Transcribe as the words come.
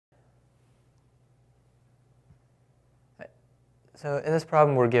So in this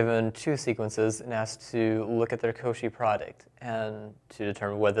problem, we're given two sequences and asked to look at their Cauchy product and to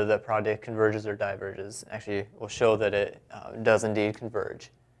determine whether that product converges or diverges. Actually, we'll show that it does indeed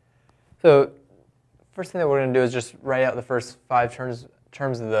converge. So first thing that we're going to do is just write out the first five terms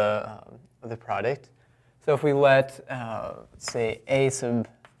of the product. So if we let, let's say, a sub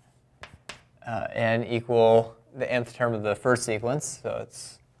n equal the nth term of the first sequence, so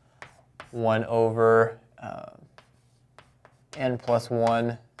it's 1 over n plus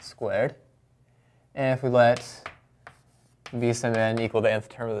 1 squared. And if we let b sub n equal the nth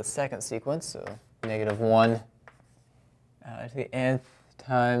term of the second sequence, so negative 1 to the nth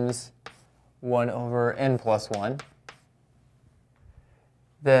times 1 over n plus 1,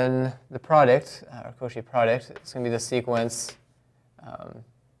 then the product, our Cauchy product, is going to be the sequence,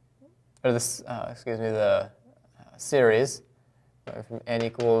 or this, the series. From n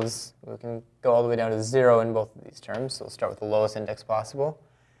equals, we can go all the way down to 0 in both of these terms, so we'll start with the lowest index possible.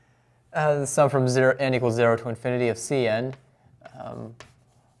 The sum from n equals 0 to infinity of Cn,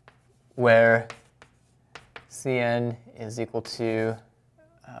 where Cn is equal to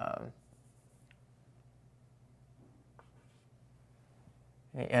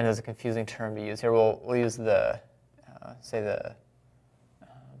n is a confusing term to use here. We'll use the we'll say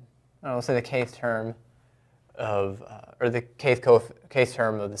the kth term of, or the kth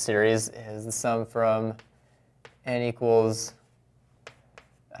term of the series is the sum from n equals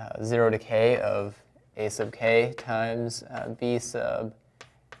 0 to k of a sub k times b sub,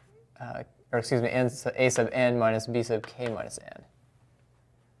 a sub n minus b sub k minus n.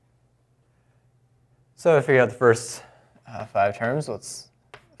 So to figure out the first five terms,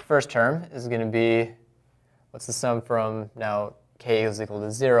 first term is going to be, what's the sum from, now k is equal to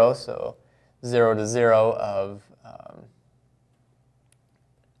 0, so 0 to 0 of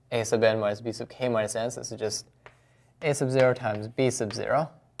a sub n minus b sub k minus n, so this is just a sub 0 times b sub 0,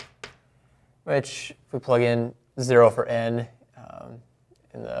 which if we plug in 0 for n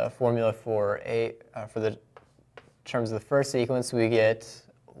in the formula for the terms of the first sequence, we get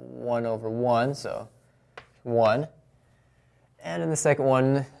 1 over 1, so 1. And in the second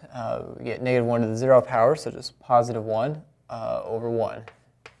one, we get negative 1 to the 0 power, so just positive 1 over 1.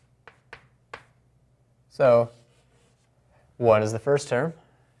 So 1 is the first term,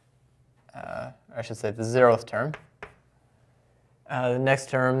 or I should say the 0th term. The next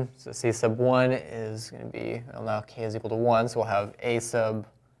term, so c sub 1 is going to be, well, now k is equal to 1, so we'll have a sub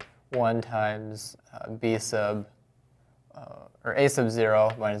 1 times b sub, or a sub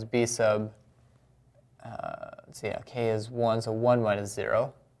 0 minus b sub, let's see, yeah, k is 1, so 1 minus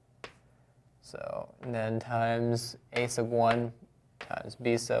 0. So, and then times a sub 1 times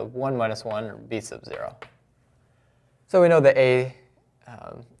b sub 1 minus 1, or b sub 0. So we know that a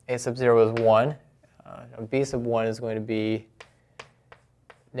sub 0 is 1. B sub 1 is going to be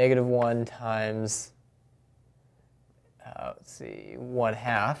negative 1 times, let's see,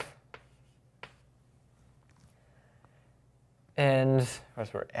 1/2. And of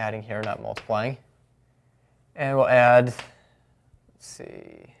course we're adding here, not multiplying. And we'll add, let's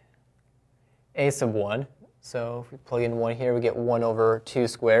see, a sub 1. So if we plug in 1 here, we get 1 over 2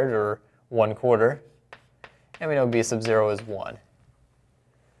 squared, or 1/4. And we know b sub 0 is 1.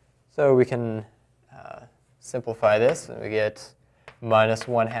 So we can simplify this, and we get minus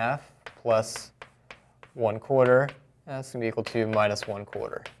 1/2 plus 1/4. That's going to be equal to minus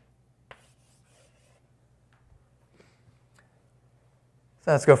 1/4.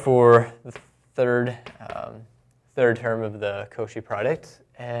 So let's go for the third term of the Cauchy product.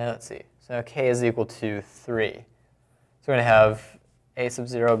 And let's see. So now k is equal to 3. So we're going to have a sub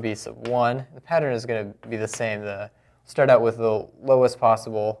 0, b sub 1. The pattern is going to be the same. Start out with the lowest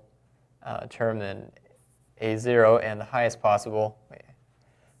possible term in a0 and the highest possible. Wait,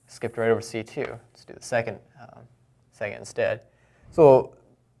 skipped right over c2. Let's do the second instead. So we'll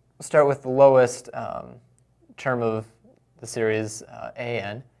start with the lowest term of the series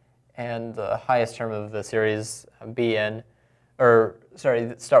an and the highest term of the series bn, or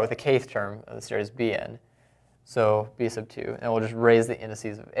sorry, start with the kth term of the series bn. So b sub 2, and we'll just raise the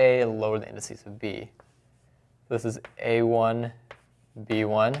indices of a and lower the indices of b. So this is a1,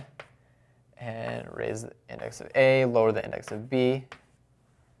 b1, and raise the index of a, lower the index of b.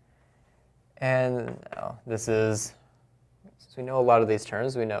 And now this is, since we know a lot of these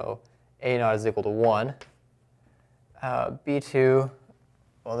terms, we know a naught is equal to 1. B2,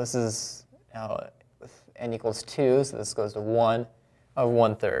 well, this is now with n equals 2, so this goes to 1 of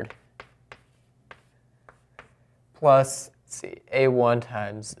 1/3. Plus, let's see, a1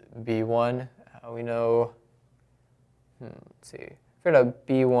 times b1, we know, let's see, figured out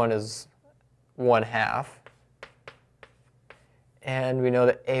b1 is 1/2. And we know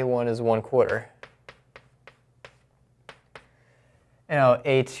that A1 is 1/4. And now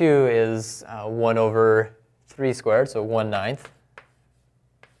A2 is 1/3 squared, so 1/9.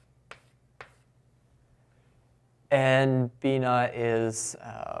 And B0 is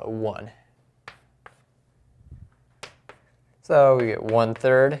 1. So we get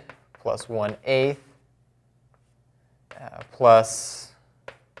 1/3 plus 1/8 plus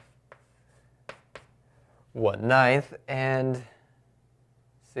 1/9, and let's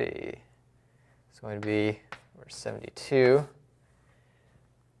see, it's going to be 72.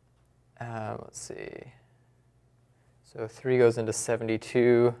 Let's see. So 3 goes into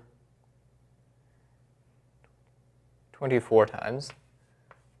 72 24 times.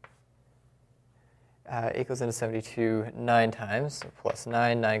 8 goes into 72 9 times, so plus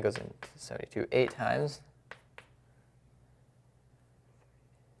 9. 9 goes into 72 8 times.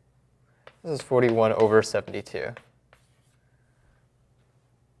 This is 41/72.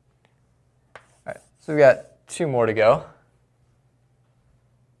 All right, so we've got 2 more to go.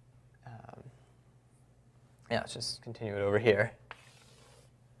 Yeah, let's just continue it over here.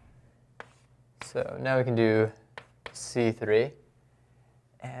 So now we can do C3.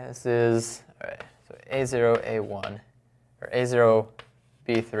 And this is, all right, so A0, A1, or A0,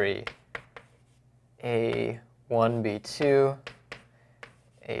 B3, A1, B2,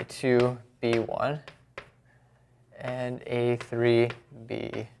 A2, B1, and A3,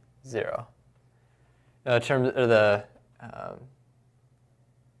 B0. Now, in terms of the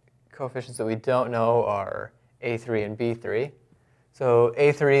coefficients that we don't know are A3 and B3. So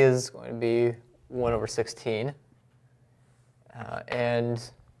A3 is going to be 1/16.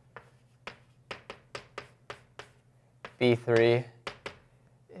 And B3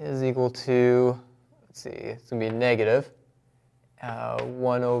 is equal to, let's see, it's going to be negative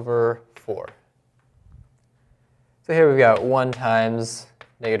 1/4. So here we've got 1 times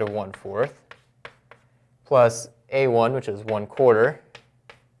negative 1/4 plus A1, which is 1/4,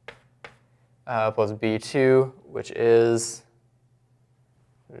 plus B2, which is,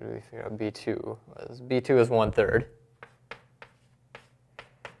 what did we figure out B2 was? B2 is 1/3.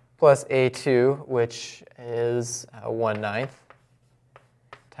 Plus A2, which is 1/9,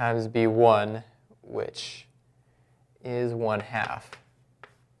 times B1, which is 1/2,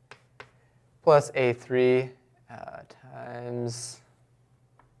 plus A3 times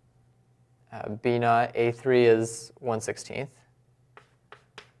B0. A3 is 1/16,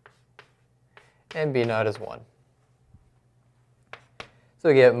 and B0 is 1. So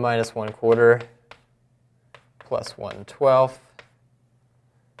we get minus 1/4 plus 1/12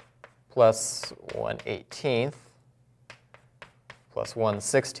 plus 1/18 plus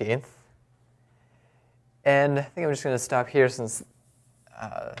 1/16. And I think I'm just going to stop here since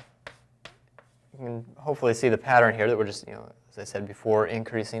you can hopefully see the pattern here that we're just, as I said before,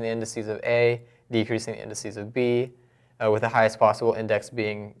 increasing the indices of A, decreasing the indices of B, with the highest possible index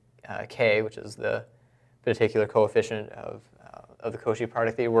being K, which is the particular coefficient of the Cauchy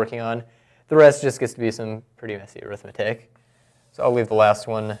product that you're working on. The rest just gets to be some pretty messy arithmetic. So I'll leave the last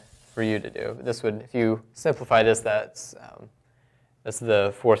one for you to do. This would, if you simplify this, that's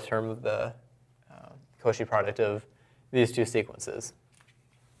the 4th term of the Cauchy product of these 2 sequences.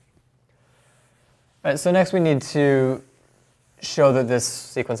 All right, so next we need to show that this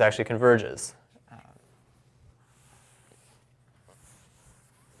sequence actually converges.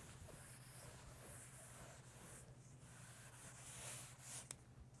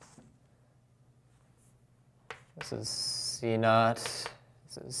 This is C0,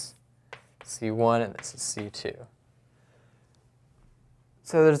 this is C1, and this is C2.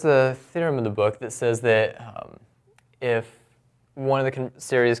 So there's a theorem in the book that says that if one of the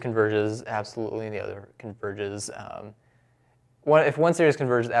series converges absolutely and the other converges, if one series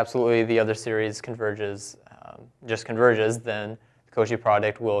converges absolutely, the other series converges, just converges, then the Cauchy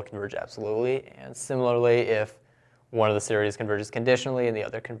product will converge absolutely. And similarly, if one of the series converges conditionally and the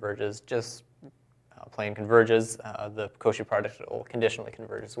other converges just plain converges, the Cauchy product will conditionally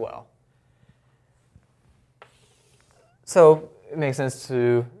converge as well. So it makes sense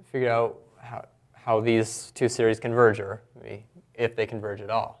to figure out how these 2 series converge, or maybe if they converge at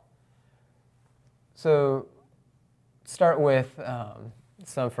all. So start with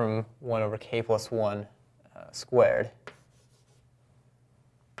sum from 1/k plus 1 squared.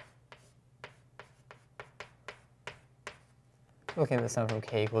 Looking at the sum from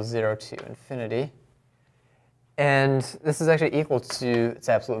k equals 0 to infinity. And this is actually equal to its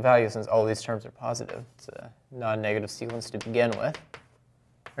absolute value since all these terms are positive. It's a non-negative sequence to begin with,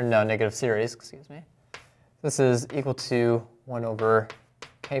 or non-negative series, excuse me. This is equal to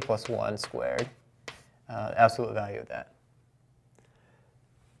 1/k plus 1 squared, absolute value of that.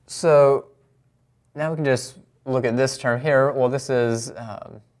 So now we can just look at this term here. Well, this is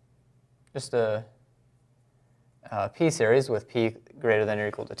just a p series with p greater than or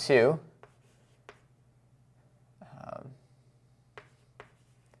equal to 2.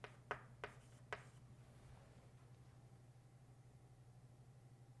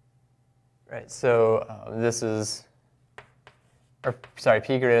 Right, so this is, or sorry,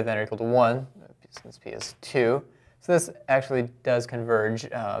 p greater than or equal to 1, since p is 2. So this actually does converge,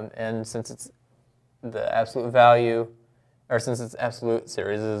 and since it's the absolute value, or since its absolute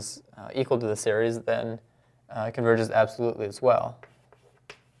series is equal to the series, then it converges absolutely as well.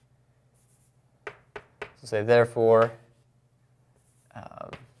 So say therefore,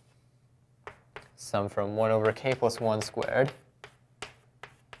 sum from 1 over k plus 1 squared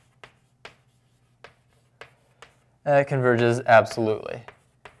converges absolutely.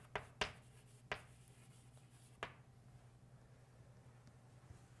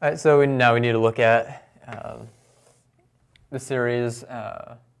 All right, so now we need to look at the series,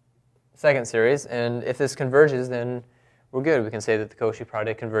 second series, and if this converges, then we're good. We can say that the Cauchy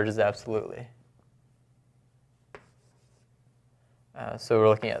product converges absolutely. So we're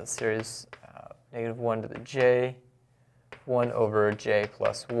looking at the series negative 1 to the j, 1 over j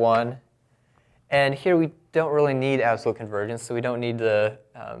plus 1. And here we don't really need absolute convergence, so we don't need to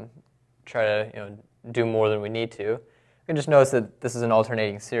try to do more than we need to. We can just notice that this is an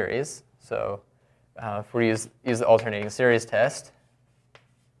alternating series. So if we use the alternating series test,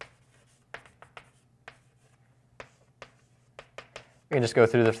 we can just go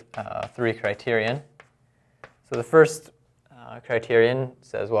through the 3 criterion. So the first criterion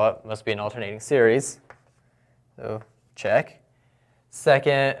says, well, it must be an alternating series. So check.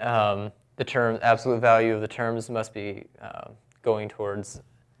 Second, the term absolute value of the terms must be going towards,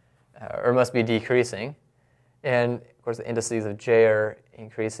 or must be decreasing. And of course, the indices of j are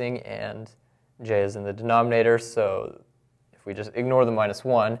increasing, and j is in the denominator. So if we just ignore the minus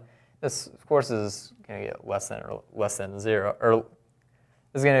 1, this of course is going to get less than 0, or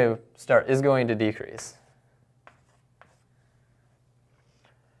is going to decrease.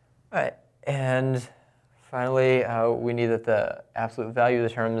 All right, and finally, we need that the absolute value of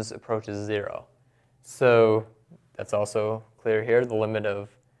the terms approaches 0. So that's also clear here. The limit of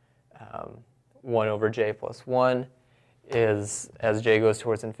 1 over j plus 1 is, as j goes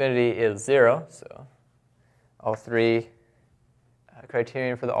towards infinity, is 0. So all 3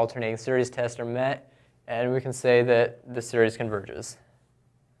 criterion for the alternating series test are met, and we can say that the series converges.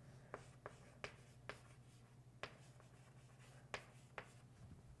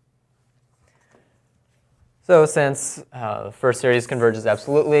 So since the first series converges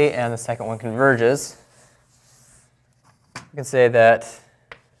absolutely and the second one converges, we can say that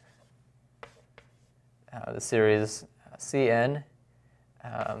the series Cn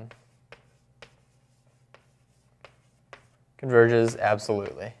converges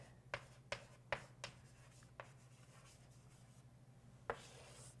absolutely.